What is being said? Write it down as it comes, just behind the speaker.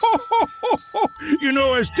You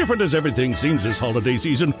know, as different as everything seems this holiday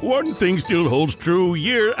season, one thing still holds true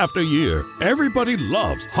year after year. Everybody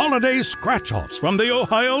loves holiday scratch-offs from the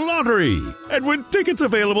Ohio Lottery. And with tickets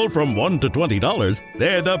available from $1 to $20,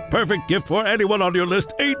 they're the perfect gift for anyone on your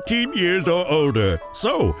list 18 years or older.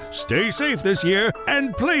 So, stay safe this year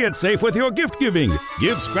and play it safe with your gift giving.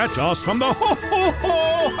 Give scratch-offs from the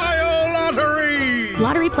Ohio Lottery!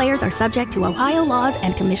 Lottery players are subject to Ohio laws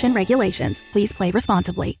and commission regulations. Please play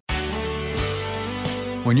responsibly.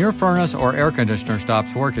 When your furnace or air conditioner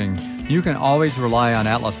stops working, you can always rely on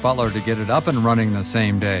Atlas Butler to get it up and running the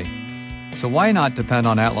same day. So why not depend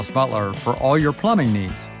on Atlas Butler for all your plumbing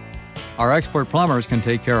needs? Our expert plumbers can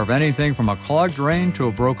take care of anything from a clogged drain to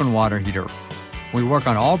a broken water heater. We work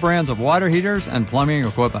on all brands of water heaters and plumbing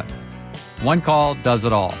equipment. One call does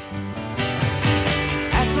it all.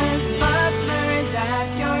 Atlas Butler is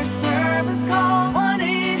at your service. Call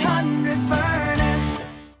 1-800-FURNACE.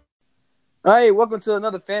 All right, welcome to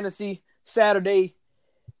another Fantasy Saturday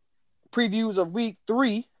previews of Week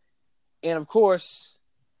 3. And, of course,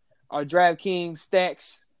 our DraftKings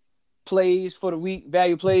stacks plays for the week,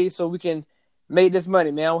 value plays, so we can make this money,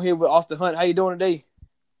 man. I'm here with Austin Hunt. How you doing today?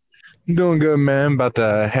 I'm doing good, man. About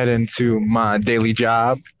to head into my daily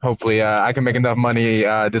job. Hopefully, I can make enough money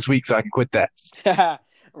this week so I can quit that.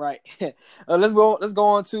 Right. Let's go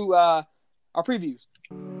on to our previews.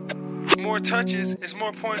 More touches is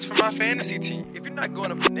more points for my fantasy team. If you're not going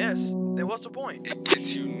to finesse, then what's the point? It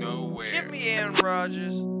gets you nowhere. Give me Aaron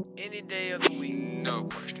Rodgers any day of the week. No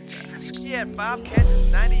questions asked. He had 5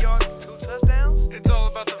 catches, 90 yards, 2 touchdowns. It's all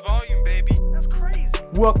about the volume, baby. That's crazy.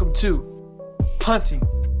 Welcome to Hunting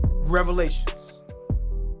Revelations.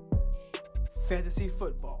 Fantasy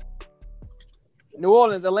football. New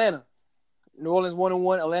Orleans, Atlanta. New Orleans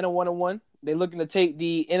 1-1, Atlanta 1-1. They're looking to take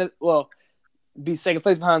be second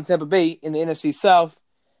place behind Tampa Bay in the NFC South.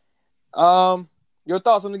 Your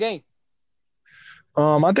thoughts on the game?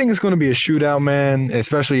 I think it's going to be a shootout, man,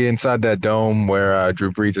 especially inside that dome where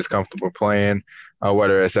Drew Brees is comfortable playing,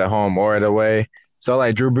 whether it's at home or at away. So I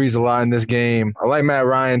like Drew Brees a lot in this game. I like Matt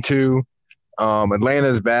Ryan too.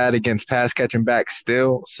 Atlanta's bad against pass catching backs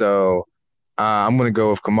still, so I'm going to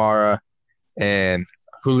go with Kamara. And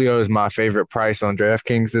Julio is my favorite price on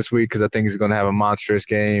DraftKings this week because I think he's going to have a monstrous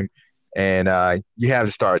game. And you have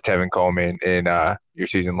to start Tevin Coleman in your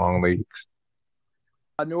season-long leagues.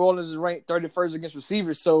 New Orleans is ranked 31st against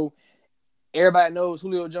receivers, so everybody knows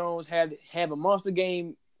Julio Jones have a monster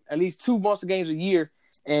game, at least 2 monster games a year,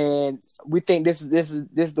 and we think this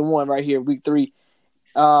is the one right here, Week 3.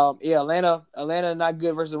 Atlanta not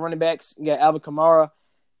good versus running backs. You got Alvin Kamara,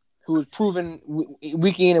 who is proven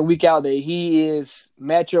week in and week out that he is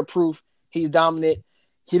matchup proof. He's dominant.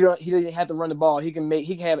 He doesn't have to run the ball. He can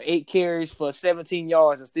have 8 carries for 17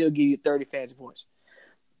 yards and still give you 30 fantasy points.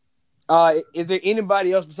 Is there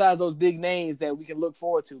anybody else besides those big names that we can look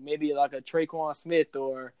forward to? Maybe like a Traquan Smith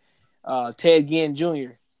or Ted Ginn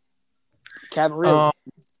Jr. Calvin Ridley.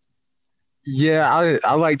 Yeah,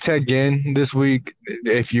 I like Ted Ginn this week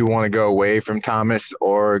if you want to go away from Thomas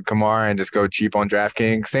or Kamara and just go cheap on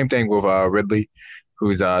DraftKings. Same thing with Ridley,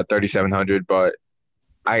 who's 3,700, but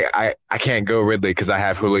I can't go Ridley because I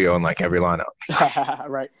have Julio in like every lineup.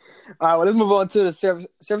 Right. All right, well, let's move on to the San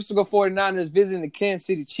Francisco 49ers visiting the Kansas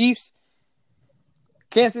City Chiefs.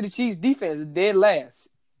 Kansas City Chiefs defense is dead last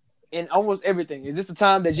in almost everything. Is this the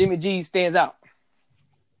time that Jimmy G stands out?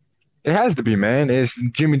 It has to be, man. It's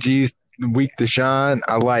Jimmy G's week to shine.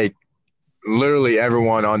 I like literally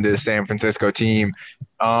everyone on this San Francisco team.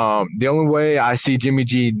 The only way I see Jimmy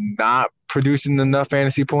G not producing enough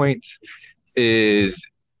fantasy points is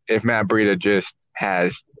if Matt Breida just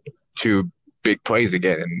has 2 big plays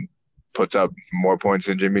again and puts up more points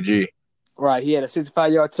than Jimmy G. Right. He had a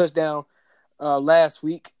 65-yard touchdown last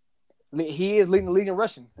week. He is leading the league in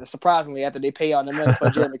rushing, surprisingly, after they pay out the money for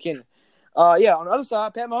Jerry McKinnon. On the other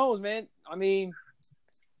side, Pat Mahomes, man, I mean,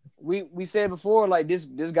 we said before, like, this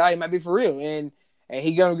guy might be for real. And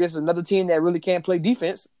he going against another team that really can't play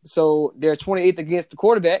defense. So they're 28th against the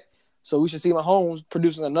quarterback. So we should see Mahomes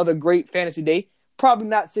producing another great fantasy day. Probably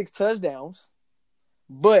not 6 touchdowns,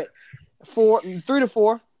 but 3 to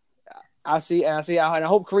 4. I see. And I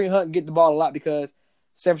hope Kareem Hunt can get the ball a lot because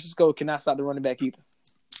San Francisco cannot stop the running back either.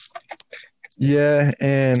 Yeah,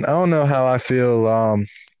 and I don't know how I feel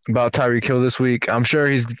about Tyreek Hill this week. I'm sure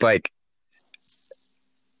he's like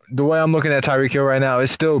the way I'm looking at Tyreek Hill right now,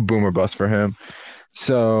 it's still boom or bust for him.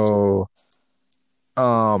 So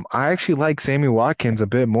I actually like Sammy Watkins a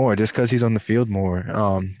bit more just because he's on the field more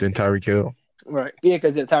than Tyreek Hill. Right. Yeah,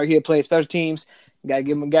 because Tyreek Hill plays special teams. Gotta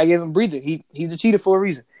give him a breather. He's a cheater for a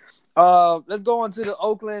reason. Let's go on to the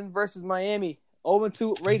Oakland versus Miami.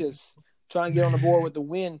 0-2 Raiders, trying to get on the board with the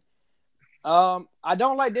win. I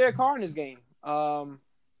don't like Derek Carr in this game.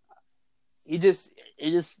 He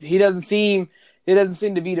doesn't seem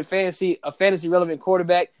to be a fantasy relevant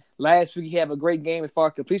quarterback. Last week he had a great game as far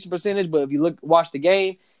as completion percentage, but if you watch the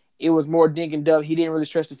game, it was more dink and dunk. He didn't really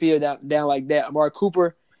stretch the field down like that. Amari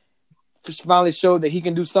Cooper finally showed that he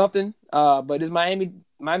can do something. But this Miami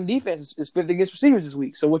defense is fifth against receivers this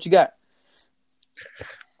week. So what you got?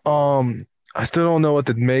 I still don't know what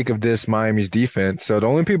to make of this Miami's defense. So the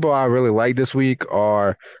only people I really like this week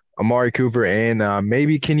are Amari Cooper and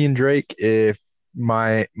maybe Kenyon Drake if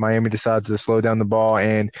Miami decides to slow down the ball.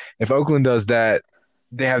 And if Oakland does that,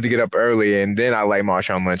 they have to get up early. And then I like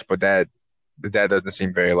Marshawn Lynch, but that doesn't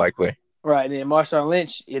seem very likely. Right, and then Marshawn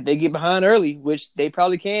Lynch, if they get behind early, which they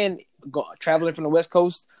probably can, traveling from the West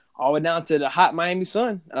Coast all the way down to the hot Miami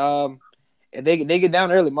sun, if they get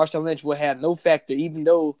down early, Marshawn Lynch will have no factor, even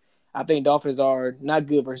though I think Dolphins are not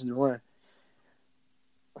good versus the run.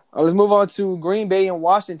 Let's move on to Green Bay and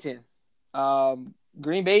Washington.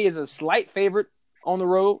 Green Bay is a slight favorite on the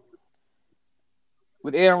road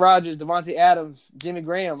with Aaron Rodgers, Devontae Adams, Jimmy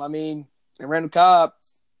Graham, and Randall Cobb,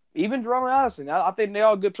 even Jerome Addison. I think they're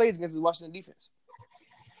all good plays against the Washington defense.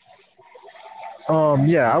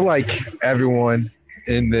 Yeah, I like everyone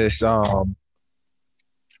in this. I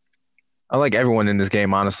like everyone in this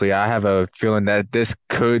game, honestly. I have a feeling that this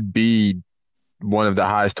could be one of the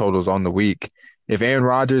highest totals on the week. If Aaron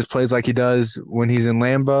Rodgers plays like he does when he's in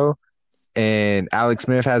Lambeau and Alex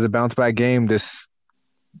Smith has a bounce-back game,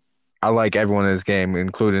 I like everyone in this game,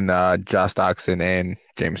 including Josh Doxson and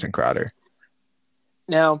Jamison Crowder.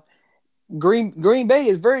 Now, Green Bay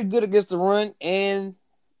is very good against the run and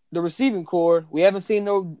the receiving core. We haven't seen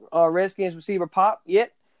no Redskins receiver pop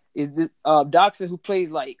yet. Is this Doxson, who plays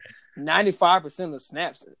like 95% of the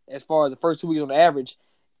snaps as far as the first 2 weeks on the average?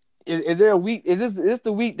 Is there a week? Is this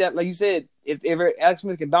the week that, like you said, if Alex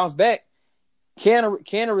Smith can bounce back, can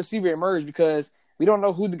a receiver emerge? Because we don't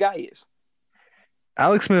know who the guy is.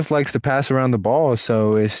 Alex Smith likes to pass around the ball,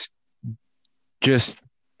 so it's just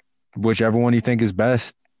whichever one you think is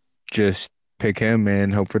best. Just pick him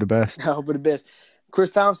and hope for the best. Hope for the best.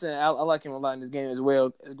 Chris Thompson, I like him a lot in this game as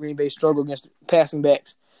well, as Green Bay struggle against passing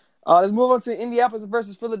backs. Let's move on to Indianapolis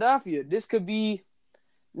versus Philadelphia. This could be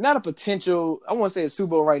not a potential, I won't say a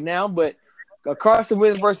Super Bowl right now, but a Carson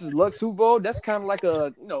Wentz versus Luck Super Bowl. That's kind of like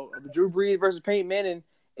a Drew Brees versus Peyton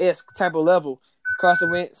Manning-esque type of level. Carson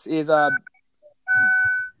Wentz is back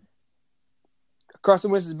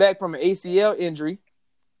from an ACL injury.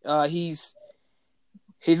 He's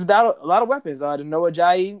without a lot of weapons. No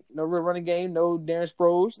Ajayi, no real running game, no Darren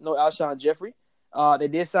Sproles, no Alshon Jeffrey. They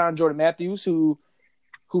did sign Jordan Matthews, who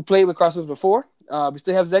played with Carson Wentz before. We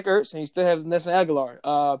still have Zach Ertz, and you still have Nelson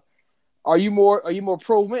Aguilar. Are you more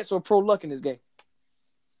pro Wentz or pro Luck in this game?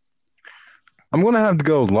 I'm going to have to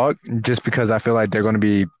go Luck just because I feel like they're going to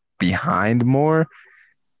be behind more.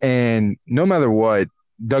 And no matter what,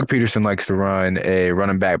 Doug Peterson likes to run a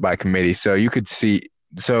running back by committee. So you could see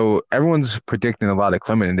 – so everyone's predicting a lot of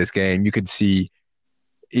Clement in this game. You could see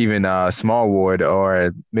even Smallwood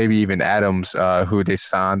or maybe even Adams, who they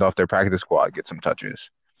signed off their practice squad, get some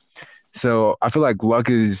touches. So I feel like Luck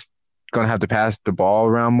is going to have to pass the ball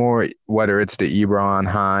around more, whether it's to Ebron,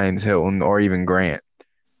 Hines, Hilton, or even Grant.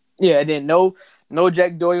 Yeah, and then no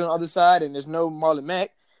Jack Doyle on the other side, and there's no Marlon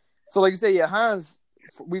Mack. So like you said, Hines,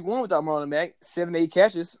 we won without Marlon Mack, 7 to 8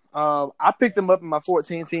 catches. I picked him up in my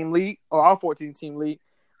 14-team league, or our 14-team league,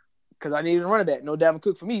 because I needed a running back. No Dalvin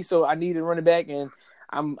Cook for me, so I needed a running back, and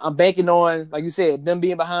I'm banking on, like you said, them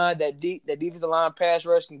being behind that defensive line pass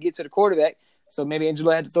rush can get to the quarterback. So maybe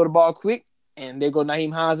Angelo had to throw the ball quick, and there go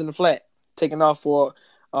Naheem Hines in the flat, taking off for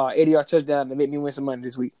 80-yard touchdown to make me win some money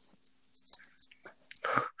this week.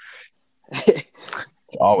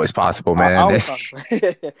 Always possible, man. Always possible.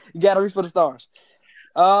 You got to reach for the stars.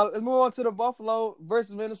 Let's move on to the Buffalo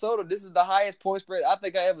versus Minnesota. This is the highest point spread I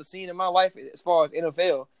think I ever seen in my life as far as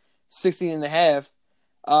NFL,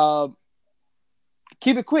 16.5.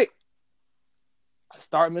 Keep it quick.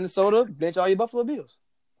 Start Minnesota, bench all your Buffalo Bills.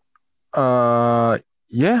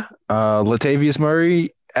 Yeah. Latavius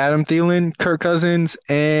Murray, Adam Thielen, Kirk Cousins,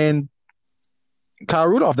 and Kyle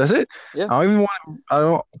Rudolph. That's it. Yeah.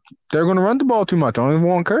 They're going to run the ball too much. I don't even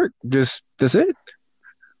want Kirk. That's it.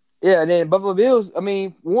 Yeah, and then Buffalo Bills,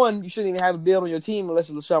 one, you shouldn't even have a Bill on your team unless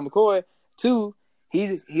it's LaShawn McCoy. Two,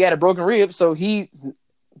 he had a broken rib, so he's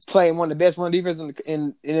playing one of the best run defenses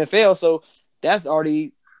in NFL, so that's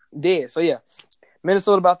already dead. So, yeah,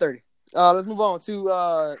 Minnesota about 30. Let's move on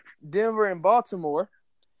to Denver and Baltimore.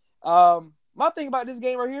 My thing about this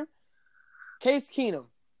game right here, Case Keenum,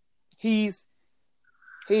 his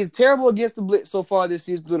He's terrible against the blitz so far this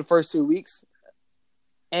season through the first 2 weeks.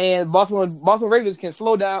 And Baltimore Ravens can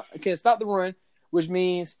stop the run, which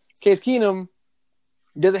means Case Keenum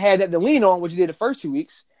doesn't have that to lean on, which he did the first 2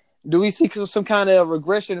 weeks. Do we see some kind of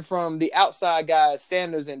regression from the outside guys,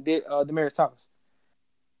 Sanders and Demaryius Thomas?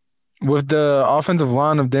 With the offensive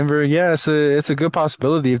line of Denver, yeah, it's a good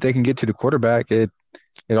possibility if they can get to the quarterback. It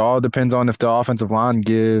all depends on if the offensive line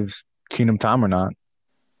gives Keenum time or not.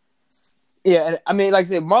 Yeah, and I mean, like I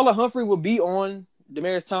said, Marlon Humphrey will be on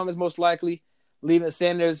Demaryius Thomas most likely, leaving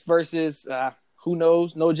Sanders versus who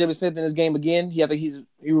knows? No Jimmy Smith in this game again. I think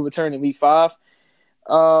he will return in week 5.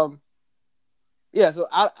 Yeah, so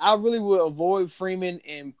I really would avoid Freeman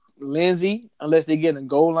and Lindsey unless they get a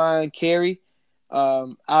goal line carry.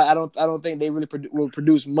 I don't think they really will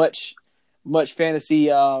produce much fantasy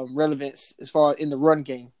relevance as far as in the run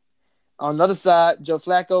game. On the other side, Joe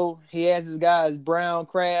Flacco, he has his guys Brown,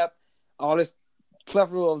 Crab, all this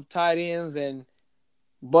plethora of tight ends, and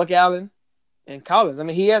Buck Allen and Collins. I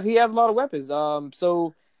mean, he has a lot of weapons.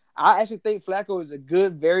 So I actually think Flacco is a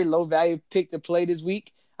good, very low value pick to play this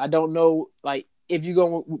week. I don't know, like, if you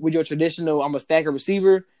go with your traditional, I'm a stacker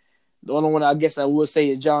receiver. The only one I guess I would say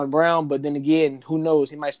is John Brown, but then again, who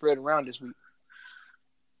knows? He might spread around this week.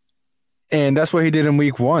 And that's what he did in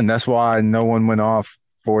week 1. That's why no one went off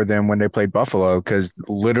for them when they played Buffalo, because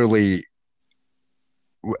literally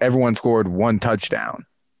everyone scored 1 touchdown.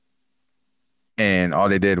 And all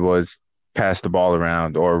they did was pass the ball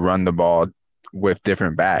around or run the ball with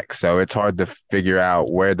different backs. So it's hard to figure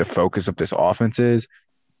out where the focus of this offense is.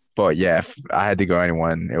 But yeah, if I had to go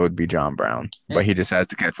anyone, it would be John Brown. But he just has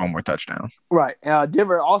to catch 1 more touchdown. Right.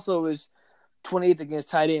 Denver also is 28th against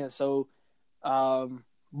tight ends. So,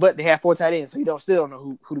 but they have 4 tight ends, so you still don't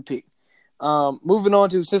know who to pick. Moving on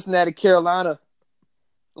to Cincinnati, Carolina.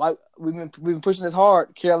 Like we've been pushing this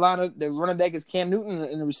hard. Carolina, the running back is Cam Newton,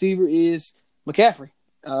 and the receiver is McCaffrey.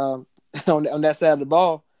 On that side of the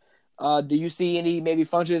ball, do you see any maybe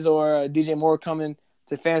Funches or DJ Moore coming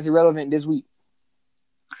to fantasy relevant this week?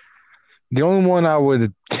 The only one I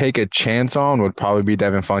would take a chance on would probably be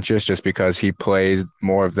Devin Funchess, just because he plays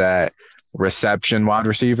more of that reception wide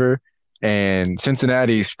receiver. And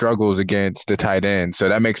Cincinnati struggles against the tight end, so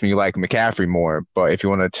that makes me like McCaffrey more. But if you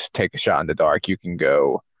want to take a shot in the dark, you can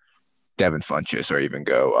go Devin Funchess or even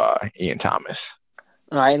go Ian Thomas.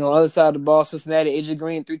 All right, and on the other side of the ball, Cincinnati, AJ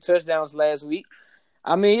Green, 3 touchdowns last week.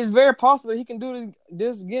 I mean, it's very possible he can do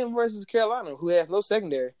this again versus Carolina, who has no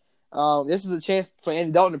secondary. This is a chance for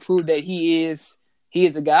Andy Dalton to prove that he is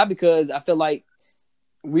the guy, because I feel like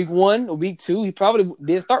week 1 or week 2, he probably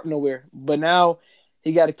didn't start nowhere. But now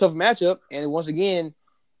he got a tough matchup, and once again,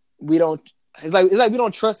 we don't. It's like we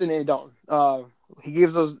don't trust in Andy Dalton. He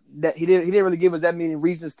gives us that he didn't really give us that many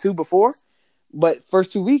reasons to before, but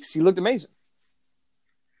first 2 weeks he looked amazing.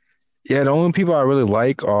 Yeah, the only people I really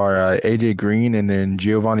like are AJ Green and then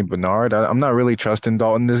Giovanni Bernard. I'm not really trusting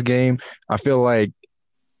Dalton this game. I feel like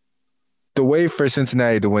the way for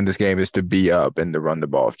Cincinnati to win this game is to be up and to run the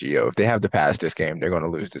ball with Gio. If they have to pass this game, they're going to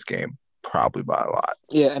lose this game probably by a lot.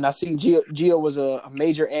 Yeah, and I see Gio was a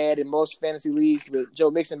major add in most fantasy leagues, with Joe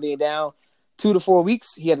Mixon being down 2 to 4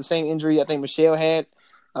 weeks. He had the same injury I think Michelle had,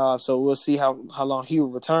 so we'll see how long he will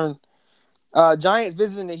return. Giants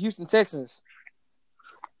visiting the Houston Texans.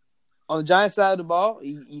 On the Giants side of the ball,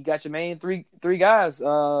 you got your main three guys,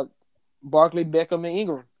 Barkley, Beckham, and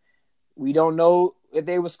Ingram. We don't know if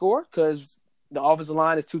they will score because the offensive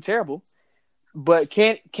line is too terrible. But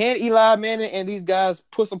can Eli Manning and these guys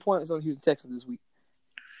put some points on the Houston Texans this week?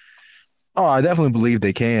 Oh, I definitely believe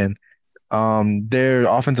they can. Their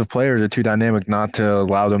offensive players are too dynamic not to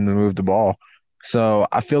allow them to move the ball. So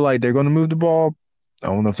I feel like they're going to move the ball. I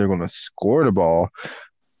don't know if they're going to score the ball,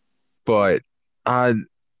 but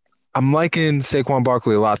I'm liking Saquon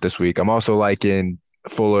Barkley a lot this week. I'm also liking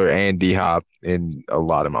Fuller and D-Hop in a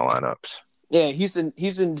lot of my lineups. Yeah, Houston,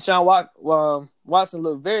 Deshaun Watson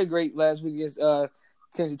looked very great last week against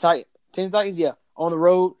Tennessee Titans, yeah, on the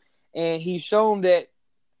road. And he's shown that,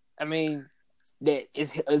 I mean, that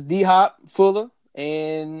it's D-Hop, Fuller,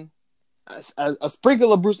 and a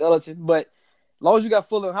sprinkle of Bruce Ellington. But as long as you got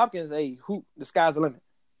Fuller and Hopkins, hey, the sky's the limit.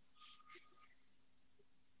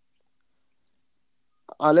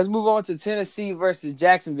 Let's move on to Tennessee versus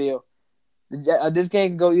Jacksonville. This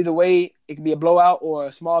game can go either way. It can be a blowout or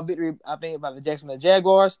a small victory, I think, by the Jacksonville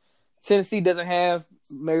Jaguars. Tennessee doesn't have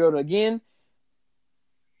Mariota again.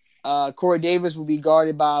 Corey Davis will be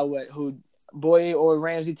guarded by Boye or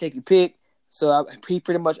Ramsey, take your pick. So he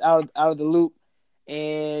pretty much out of the loop.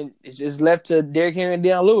 And it's just left to Derrick Henry and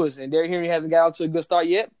Deion Lewis. And Derrick Henry hasn't got out to a good start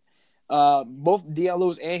yet. Both Deion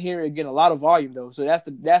Lewis and Henry are getting a lot of volume, though. So that's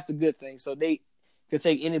the good thing. So they could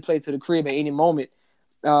take any play to the crib at any moment.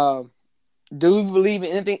 Do you believe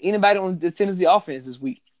in anybody on the Tennessee offense this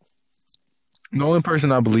week? The only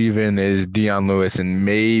person I believe in is Deion Lewis and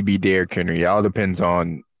maybe Derrick Henry. It all depends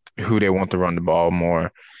on who they want to run the ball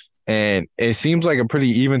more. And it seems like a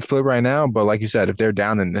pretty even split right now. But like you said, if they're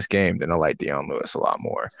down in this game, then I like Deion Lewis a lot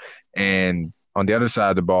more. And on the other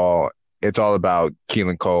side of the ball, it's all about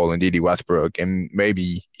Keelan Cole and Dede Westbrook and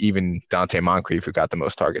maybe even Dante Moncrief, who got the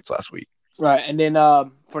most targets last week. Right, and then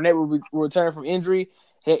Fournette will return from injury.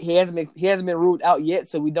 He hasn't been ruled out yet,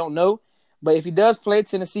 so we don't know. But if he does play,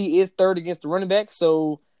 Tennessee is third against the running back.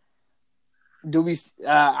 So do we?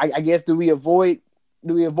 I guess do we avoid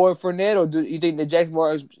Fournette, or do you think the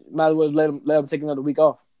Jacksonville might as well let him take another week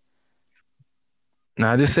off?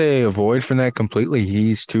 Now, I just say avoid Fournette completely.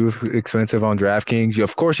 He's too expensive on DraftKings.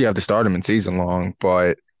 Of course, you have to start him in season long,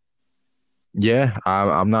 but yeah,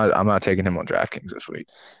 I'm not taking him on DraftKings this week.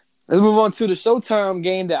 Let's move on to the Showtime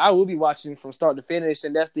game that I will be watching from start to finish,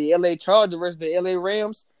 and that's the LA Chargers versus the LA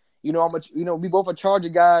Rams. You know how much we both are Charger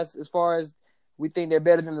guys as far as we think they're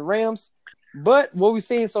better than the Rams. But what we've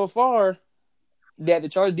seen so far, that the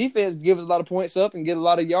Chargers defense gives a lot of points up and get a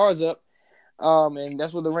lot of yards up. And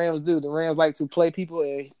that's what the Rams do. The Rams like to play people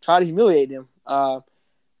and try to humiliate them.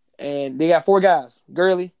 And they got 4 guys: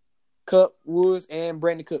 Gurley, Kupp, Woods, and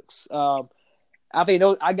Brandon Cooks. I think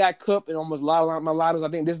I got Kupp in almost a lot of my lineups.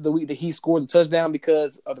 I think this is the week that he scored the touchdown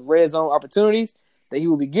because of the red zone opportunities that he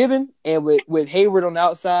will be given. And with Hayward on the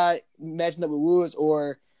outside matching up with Woods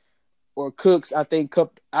or Cooks, I think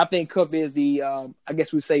Kupp is the I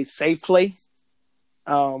guess we'd say safe play.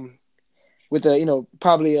 With the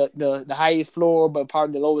probably the highest floor, but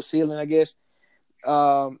probably the lowest ceiling, I guess.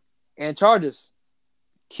 And Chargers,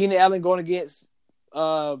 Keenan Allen going against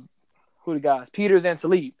who the guys? Peters and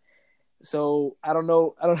Talib. So I don't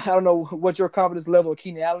know what your confidence level of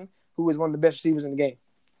Keenan Allen, who is one of the best receivers in the game.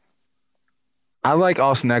 I like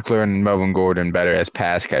Austin Eckler and Melvin Gordon better as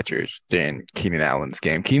pass catchers than Keenan Allen's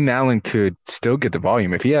game. Keenan Allen could still get the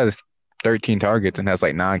volume if he has 13 targets and has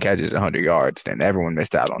like 9 catches, 100 yards. Then everyone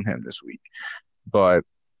missed out on him this week. But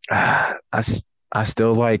I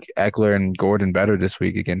still like Eckler and Gordon better this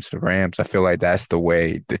week against the Rams. I feel like that's the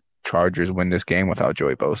way the Chargers win this game without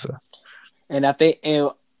Joey Bosa. And I think,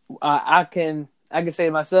 I can say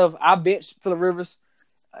to myself, I benched Phillip Rivers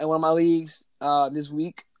in one of my leagues this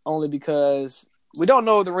week only because we don't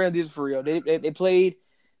know if the Rams did for real. They played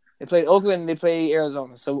Oakland and they played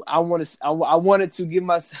Arizona. So I wanted to give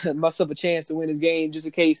myself a chance to win this game just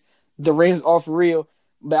in case the Rams are for real.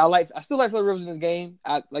 But I still like Phillip Rivers in this game.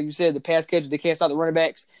 Like you said, the pass catchers, they can't stop the running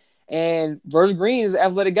backs. And Virgil Green is an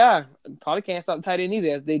athletic guy. Probably can't stop the tight end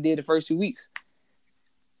either, as they did the first 2 weeks.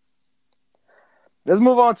 Let's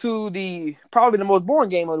move on to probably the most boring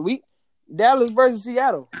game of the week. Dallas versus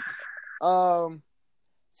Seattle.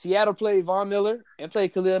 Seattle played Von Miller and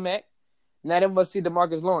played Khalil Mack. Now they must see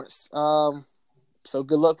DeMarcus Lawrence. So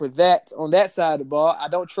good luck with that on that side of the ball. I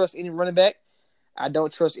don't trust any running back. I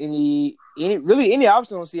don't trust any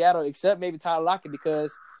option on Seattle except maybe Tyler Lockett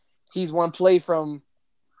because he's one play from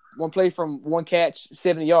one catch,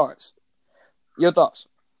 70 yards. Your thoughts?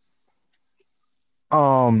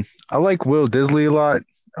 I like Will Disley a lot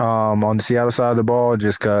on the Seattle side of the ball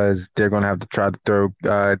just because they're going to have to try to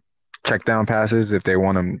throw check down passes if they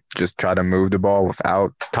want to just try to move the ball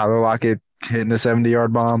without Tyler Lockett hitting a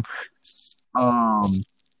 70-yard bomb. On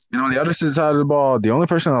the other side of the ball, the only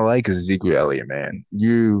person I like is Ezekiel Elliott, man.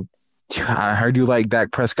 I heard you like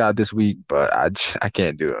Dak Prescott this week, but I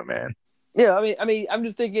can't do it, man. Yeah, I mean, I'm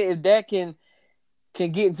just thinking if Dak can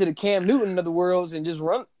get into the Cam Newton of the worlds and just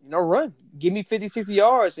run. Give me 50, 60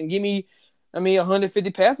 yards and give me,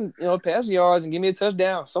 150 passing yards and give me a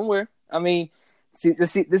touchdown somewhere. I mean,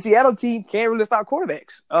 the Seattle team can't really stop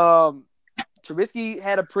quarterbacks. Trubisky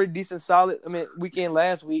had a pretty decent, solid, weekend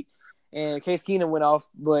last week, and Case Keenum went off.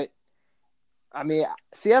 But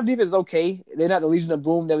Seattle defense is okay. They're not the Legion of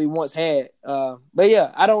Boom that we once had. But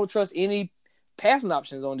yeah, I don't trust any passing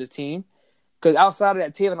options on this team because outside of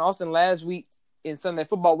that Taylor Austin last week in Sunday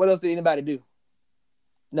Football, what else did anybody do?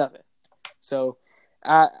 Nothing. So,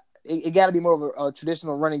 it got to be more of a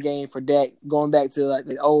traditional running game for Dak, going back to like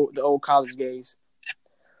the old college days.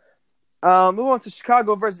 Move on to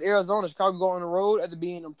Chicago versus Arizona. Chicago going on the road after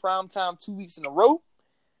being in prime time 2 weeks in a row.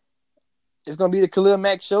 It's going to be the Khalil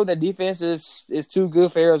Mack show. That defense is too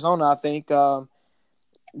good for Arizona, I think.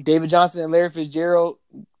 David Johnson and Larry Fitzgerald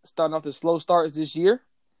starting off the slow starts this year.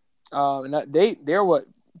 And they're what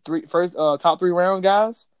top 3 round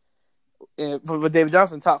guys. And for David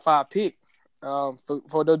Johnson, top 5 pick.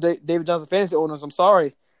 For the David Johnson fantasy owners, I'm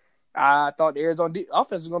sorry. I thought the Arizona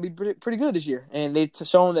offense was going to be pretty good this year, and they've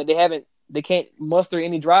shown that they haven't they can't muster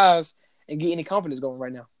any drives and get any confidence going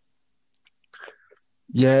right now.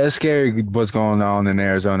 Yeah, it's scary what's going on in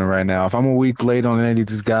Arizona right now. If I'm a week late on any of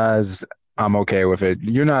these guys, I'm okay with it.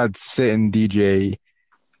 You're not sitting DJ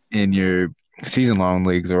in your season-long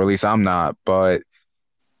leagues, or at least I'm not. But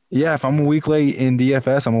yeah, if I'm a week late in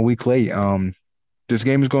DFS, I'm a week late. This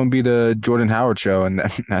game is going to be the Jordan Howard show, and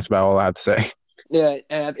that's about all I have to say. Yeah,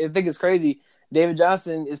 and I think it's crazy. David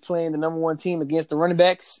Johnson is playing the number 1 team against the running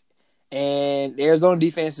backs, and the Arizona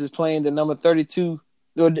defense is playing the number 32.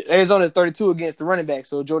 Arizona is 32 against the running back,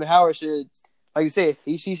 so Jordan Howard should, like you said,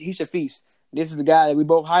 he should feast. This is the guy that we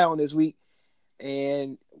both high on this week,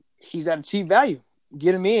 and he's at a cheap value.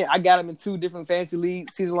 Get him in. I got him in 2 different fantasy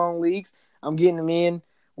leagues, season-long leagues. I'm getting him in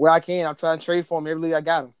where I can. I'm trying to trade for him every league I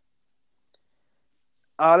got him.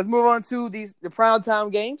 Let's move on to the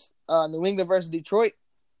primetime games. New England versus Detroit.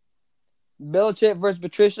 Belichick versus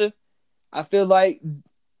Patricia. I feel like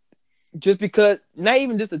just because, not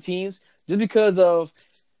even just the teams, just because of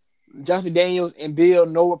Josh McDaniels and Bill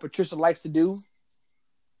know what Patricia likes to do,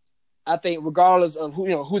 I think regardless of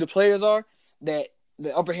who the players are, that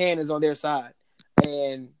the upper hand is on their side.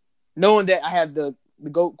 And knowing that I have the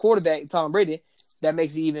GOAT quarterback, Tom Brady, that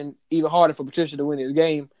makes it even harder for Patricia to win this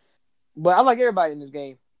game. But I like everybody in this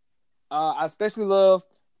game. I especially love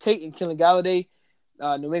Tate and Kenny Galladay.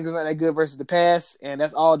 New England's not that good versus the pass, and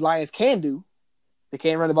that's all the Lions can do. They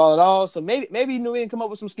can't run the ball at all. So maybe New England come up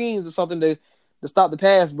with some schemes or something to stop the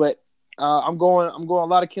pass. But I'm going a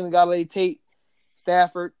lot of Kenny Galladay, Tate,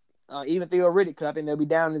 Stafford, even Theo Riddick, because I think they'll be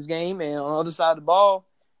down in this game. And on the other side of the ball,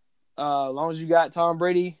 as long as you got Tom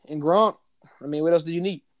Brady and Gronk, I mean, what else do you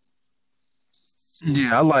need?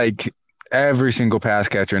 Yeah, I like every single pass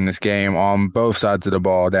catcher in this game on both sides of the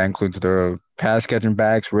ball. That includes the pass catching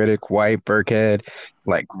backs, Riddick, White, Burkhead,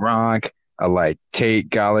 like Gronk. I like Tate,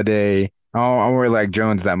 Galladay. I don't really like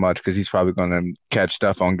Jones that much because he's probably going to catch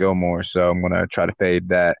stuff on Gilmore, so I'm going to try to fade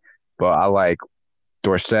that. But I like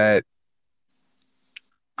Dorsett,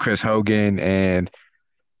 Chris Hogan, and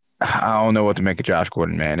I don't know what to make of Josh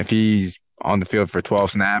Gordon, man. If he's on the field for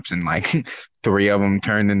 12 snaps and like 3 of them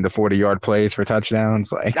turned into 40-yard plays for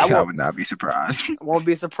touchdowns, like I would not be surprised. I won't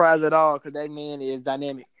be surprised at all because that man is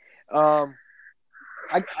dynamic. I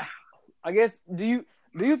guess do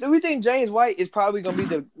we think James White is probably going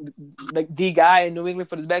to be the guy in New England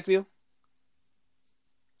for this backfield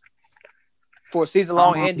for season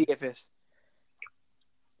long and DFS?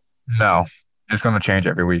 No, it's going to change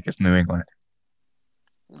every week. It's New England.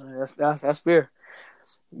 That's fair.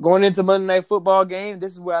 Going into Monday Night Football game,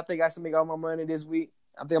 this is where I think I should make all my money this week.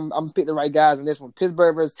 I think I'm going to pick the right guys in this one.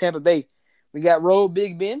 Pittsburgh versus Tampa Bay. We got Road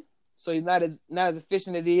Big Ben, so he's not as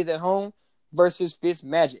efficient as he is at home, versus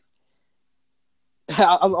Fitzmagic.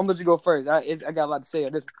 I'm going to let you go first. I got a lot to say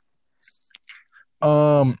on this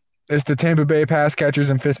one. It's the Tampa Bay pass catchers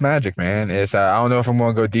and Fitzmagic, man. It's I don't know if I'm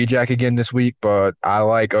going to go D-Jack again this week, but I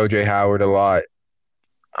like O.J. Howard a lot.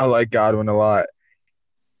 I like Godwin a lot.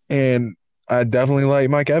 And I definitely like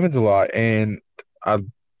Mike Evans a lot. And I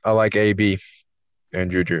like AB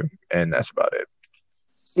and Juju, and that's about it.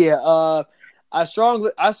 Yeah, I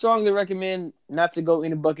strongly recommend not to go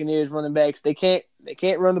any Buccaneers running backs. They can't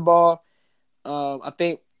run the ball. I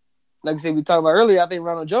think, like I said, we talked about earlier, I think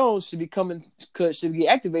Ronald Jones should be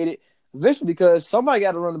activated eventually because somebody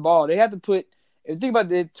got to run the ball. They have to put – if you think about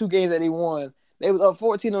the 2 games that they won, they was up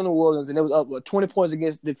 14 on the Warriors and they was up 20 points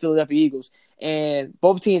against the Philadelphia Eagles. And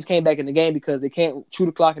both teams came back in the game because they can't chew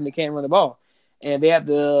the clock and they can't run the ball. And they have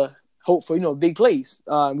to hope for, big plays.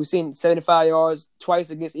 We've seen 75 yards twice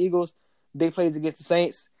against Eagles, big plays against the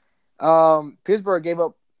Saints. Pittsburgh gave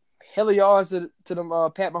up hella yards to them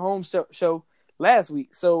Pat Mahomes show last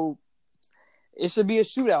week. So it should be a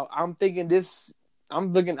shootout. I'm thinking this.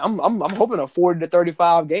 I'm hoping a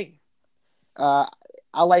 40-35 game.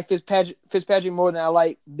 I like Fitzpatrick more than I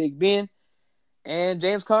like Big Ben, and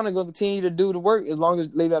James Conner going to continue to do the work as long as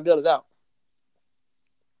Le'Veon Bell is out.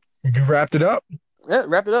 You wrapped it up. Yeah,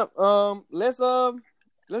 wrapped it up. Let's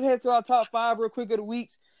head to our top 5 real quick of the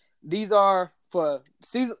weeks. These are for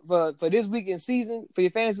season for this week in season for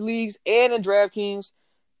your fantasy leagues and in DraftKings.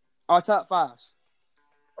 Our top 5s.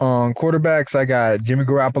 On quarterbacks, I got Jimmy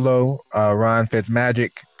Garoppolo, Ryan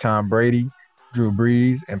Fitzmagic, Tom Brady, Drew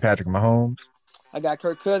Brees, and Patrick Mahomes. I got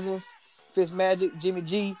Kirk Cousins, Fitzmagic, Jimmy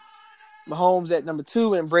G, Mahomes at number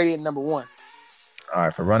 2, and Brady at number 1. All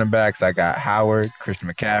right, for running backs, I got Howard, Christian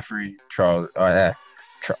McCaffrey, Charles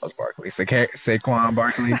Barkley, Saquon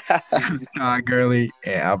Barkley, Todd Gurley,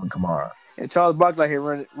 and Alvin Kamara. And Charles Barkley here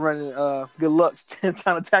running good luck trying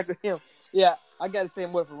to tackle him. Yeah, I got the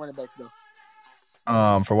same word for running backs though.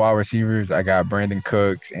 For wide receivers, I got Brandon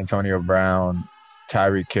Cooks, Antonio Brown,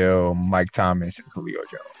 Tyreek Hill, Mike Thomas, and Julio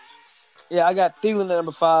Jones. Yeah, I got Thielen at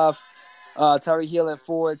number 5, Tyreek Hill at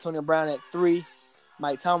 4, Antonio Brown at 3,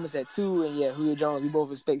 Mike Thomas at 2, and Julio Jones. We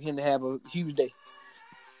both expect him to have a huge day.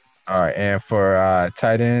 All right, and for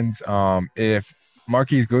tight ends, if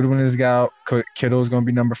Marquise Goodwin is out, Kittle's going to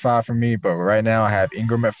be number 5 for me. But right now, I have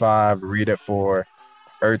Ingram at 5, Reed at 4,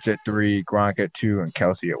 Ertz at 3, Gronk at 2, and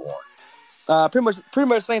Kelsey at 1. Pretty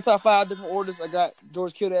much same top 5, different orders. I got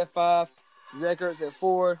George Kittle at 5, Zach Ertz at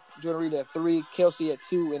 4, Jordan Reed at 3, Kelsey at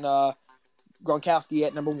 2, and Gronkowski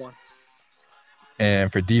at number 1.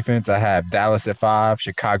 And for defense, I have Dallas at 5,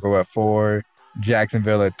 Chicago at 4,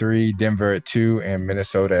 Jacksonville at 3, Denver at 2, and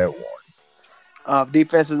Minnesota at 1.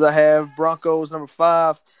 Defenses, I have Broncos number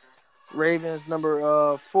 5, Ravens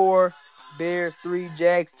number 4, Bears 3,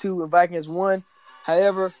 Jags 2, and Vikings 1.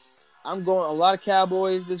 However, I'm going a lot of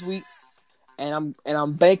Cowboys this week, and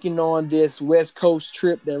I'm banking on this West Coast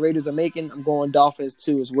trip that Raiders are making. I'm going Dolphins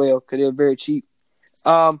too as well because they're very cheap.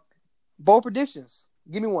 Bold predictions.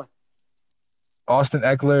 Give me one. Austin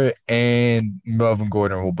Eckler and Melvin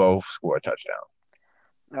Gordon will both score a touchdown.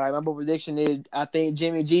 All right, my bold prediction is I think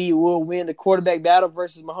Jimmy G will win the quarterback battle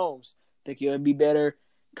versus Mahomes. I think he'll be better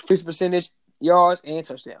completion percentage, yards, and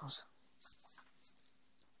touchdowns.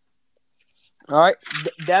 All right,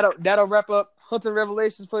 that'll wrap up Hunting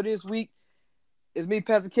Revelations for this week. It's me,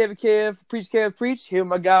 Pastor Kevy Kev, Preach Kev Preach. Here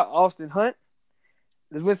with my guy Austin Hunt.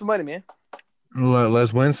 Let's win some money, man.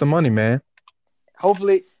 Let's win some money, man.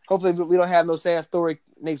 Hopefully we don't have no sad story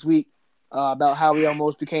next week about how we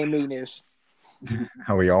almost became millionaires.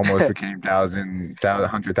 How we almost became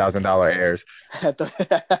 $100,000 heirs.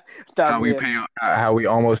 How we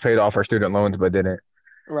almost paid off our student loans but didn't.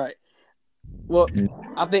 Right. Well,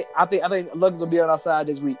 I think Luggins will be on our side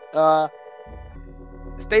this week.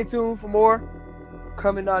 Stay tuned for more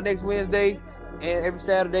coming next Wednesday and every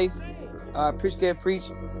Saturday. Preach, Get Preach.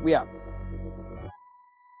 We out.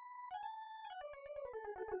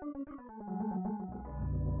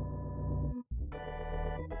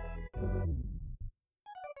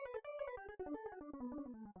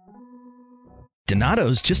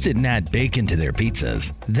 Donato's just didn't add bacon to their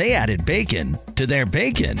pizzas. They added bacon to their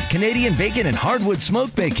bacon. Canadian bacon and hardwood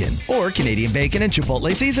smoked bacon, or Canadian bacon and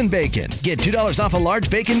Chipotle seasoned bacon. Get $2 off a large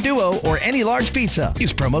bacon duo or any large pizza.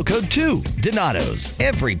 Use promo code 2. Donato's.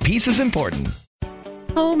 Every piece is important.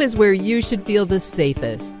 Home is where you should feel the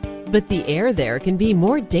safest, but the air there can be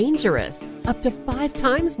more dangerous, up to 5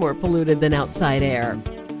 times more polluted than outside air.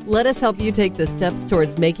 Let us help you take the steps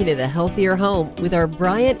towards making it a healthier home with our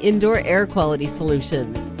Bryant Indoor Air Quality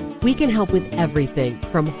Solutions. We can help with everything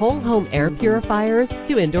from whole home air purifiers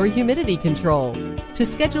to indoor humidity control. To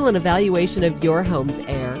schedule an evaluation of your home's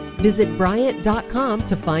air, visit Bryant.com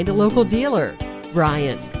to find a local dealer.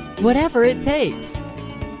 Bryant, whatever it takes.